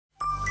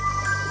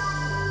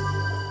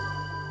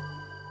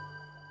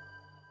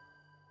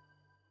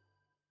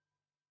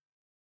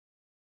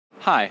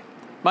Hi,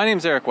 my name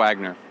is Eric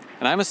Wagner,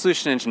 and I'm a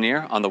solution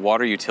engineer on the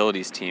water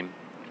utilities team.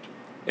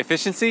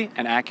 Efficiency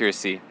and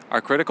accuracy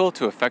are critical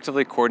to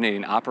effectively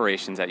coordinating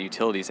operations at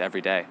utilities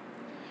every day.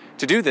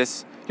 To do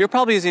this, you're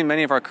probably using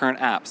many of our current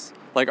apps,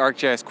 like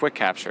ArcGIS Quick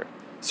Capture,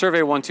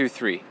 Survey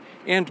 123,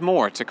 and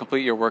more to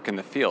complete your work in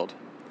the field.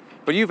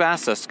 But you've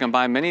asked us to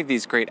combine many of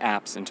these great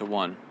apps into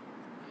one.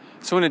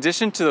 So in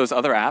addition to those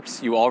other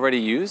apps you already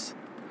use,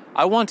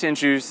 I want to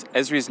introduce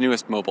Esri's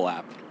newest mobile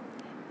app,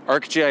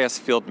 ArcGIS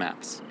Field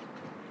Maps.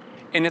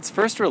 In its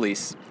first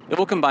release, it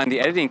will combine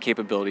the editing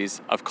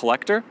capabilities of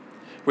Collector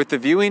with the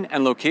viewing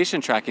and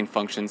location tracking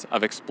functions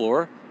of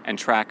Explorer and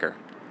Tracker.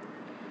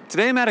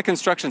 Today I'm at a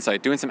construction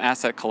site doing some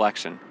asset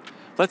collection.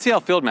 Let's see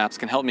how Field Maps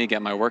can help me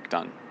get my work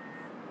done.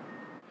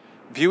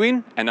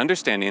 Viewing and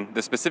understanding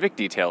the specific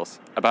details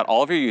about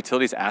all of your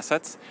utilities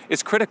assets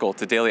is critical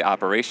to daily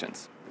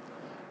operations.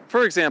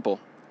 For example,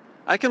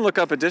 I can look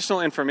up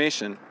additional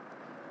information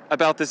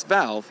about this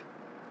valve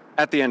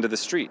at the end of the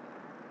street.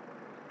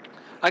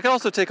 I can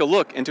also take a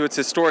look into its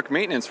historic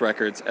maintenance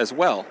records as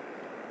well,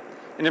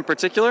 and in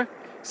particular,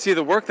 see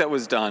the work that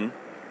was done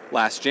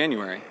last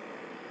January.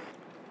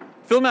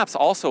 Field Maps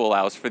also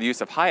allows for the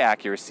use of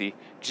high-accuracy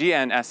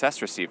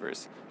GNSS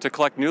receivers to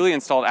collect newly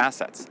installed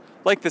assets,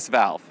 like this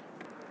valve.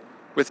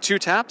 With 2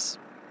 taps,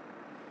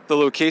 the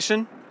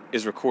location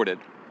is recorded.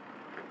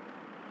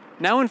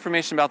 Now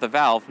information about the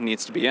valve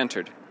needs to be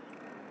entered.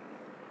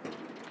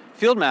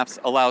 Field Maps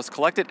allows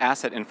collected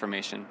asset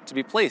information to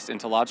be placed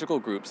into logical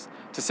groups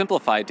to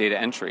simplify data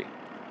entry.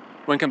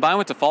 When combined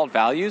with default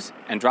values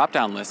and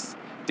drop-down lists,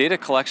 data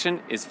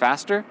collection is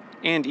faster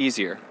and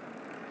easier.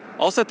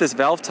 I'll set this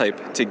valve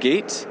type to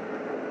gate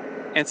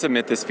and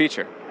submit this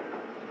feature.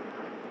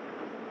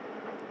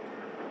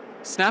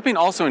 Snapping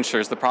also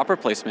ensures the proper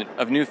placement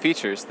of new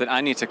features that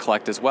I need to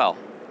collect as well.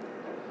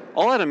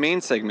 I'll add a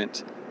main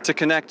segment to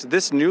connect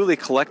this newly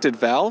collected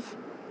valve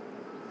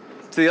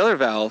to the other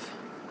valve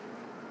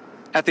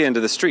at the end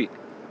of the street.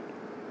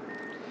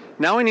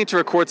 Now I need to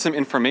record some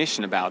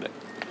information about it.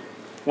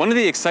 One of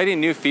the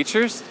exciting new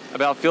features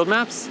about Field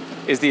Maps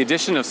is the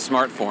addition of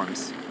smart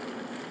forms.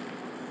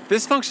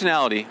 This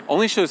functionality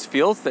only shows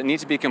fields that need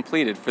to be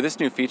completed for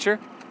this new feature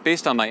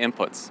based on my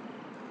inputs.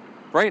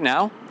 Right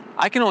now,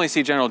 I can only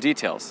see general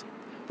details,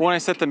 but when I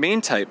set the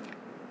main type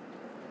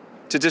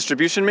to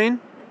distribution main,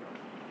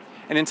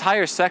 an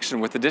entire section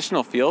with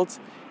additional fields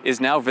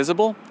is now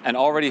visible and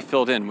already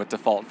filled in with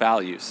default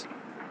values.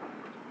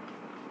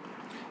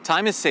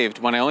 Time is saved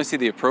when I only see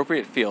the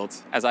appropriate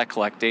fields as I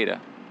collect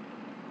data.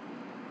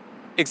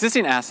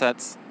 Existing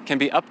assets can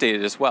be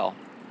updated as well,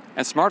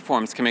 and smart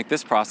forms can make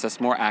this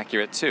process more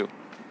accurate too.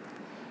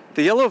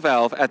 The yellow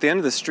valve at the end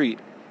of the street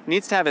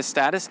needs to have its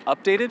status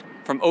updated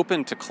from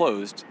open to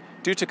closed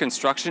due to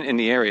construction in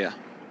the area.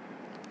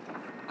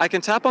 I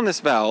can tap on this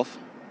valve,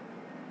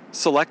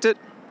 select it,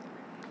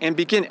 and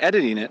begin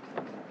editing it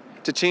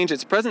to change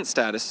its present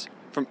status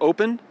from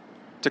open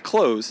to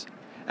close,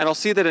 and I'll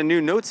see that a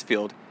new notes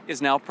field is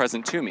now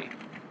present to me.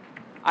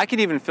 I can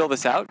even fill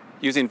this out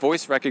using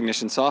voice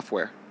recognition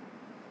software.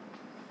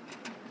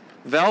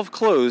 Valve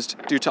closed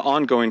due to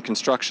ongoing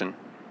construction.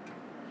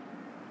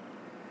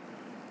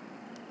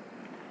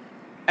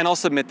 And I'll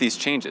submit these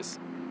changes.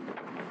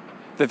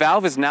 The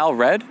valve is now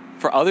red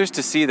for others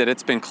to see that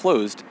it's been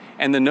closed,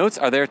 and the notes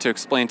are there to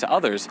explain to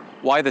others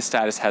why the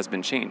status has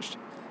been changed.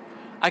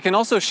 I can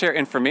also share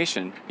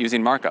information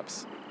using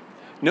markups.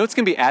 Notes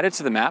can be added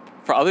to the map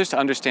for others to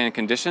understand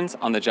conditions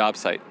on the job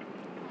site.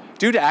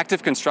 Due to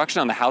active construction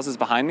on the houses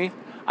behind me,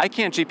 I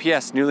can't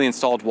GPS newly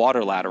installed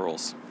water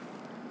laterals.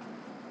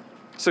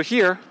 So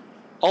here,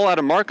 I'll add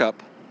a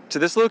markup to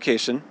this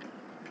location,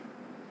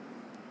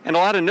 and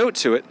I'll add a note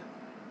to it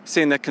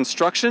saying that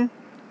construction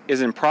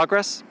is in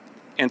progress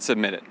and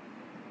submit it.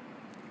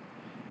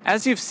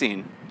 As you've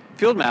seen,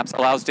 Field Maps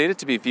allows data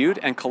to be viewed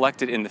and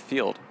collected in the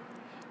field,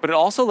 but it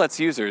also lets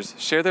users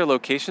share their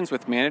locations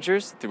with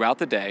managers throughout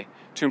the day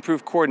to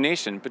improve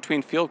coordination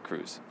between field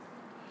crews.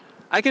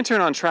 I can turn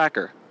on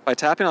Tracker by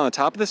tapping on the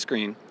top of the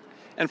screen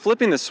and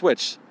flipping the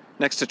switch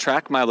next to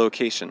Track My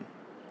Location.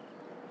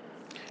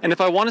 And if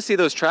I want to see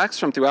those tracks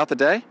from throughout the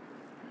day,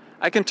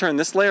 I can turn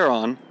this layer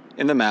on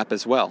in the map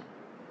as well.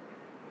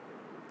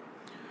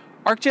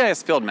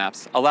 ArcGIS Field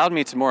Maps allowed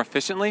me to more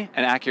efficiently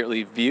and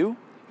accurately view,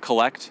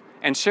 collect,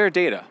 and share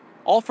data,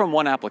 all from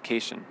one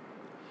application.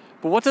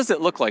 But what does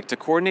it look like to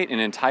coordinate an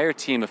entire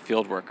team of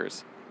field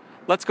workers?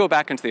 Let's go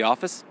back into the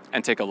office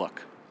and take a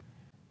look.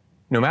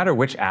 No matter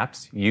which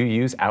apps you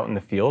use out in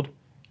the field,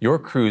 your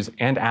crews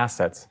and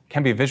assets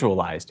can be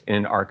visualized in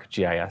an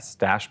ArcGIS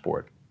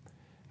dashboard.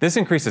 This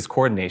increases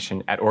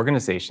coordination at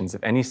organizations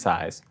of any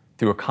size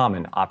through a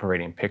common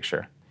operating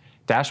picture.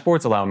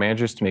 Dashboards allow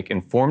managers to make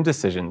informed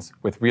decisions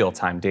with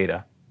real-time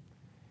data.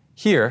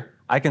 Here,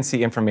 I can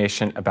see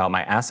information about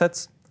my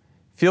assets,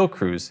 field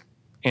crews,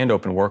 and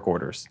open work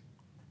orders.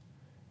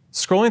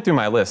 Scrolling through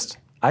my list,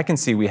 I can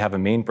see we have a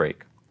main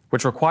break,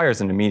 which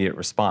requires an immediate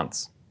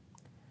response.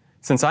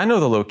 Since I know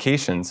the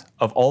locations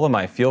of all of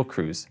my field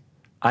crews,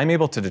 I'm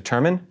able to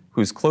determine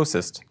who's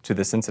closest to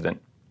this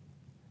incident.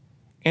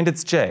 And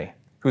it's Jay,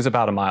 who's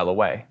about a mile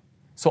away,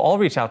 so I'll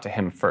reach out to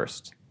him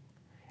first.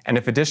 And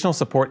if additional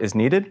support is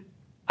needed,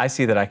 I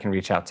see that I can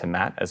reach out to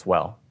Matt as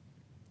well.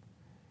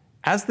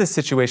 As this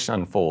situation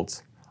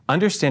unfolds,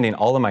 understanding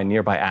all of my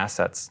nearby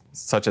assets,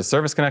 such as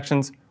service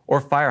connections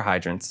or fire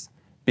hydrants,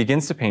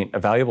 begins to paint a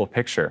valuable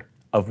picture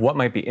of what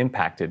might be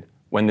impacted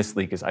when this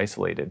leak is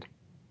isolated.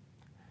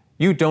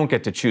 You don't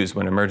get to choose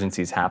when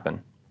emergencies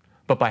happen,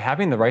 but by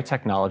having the right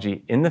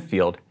technology in the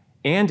field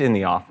and in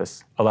the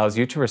office allows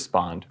you to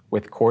respond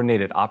with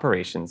coordinated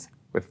operations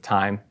with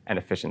time and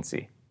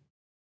efficiency.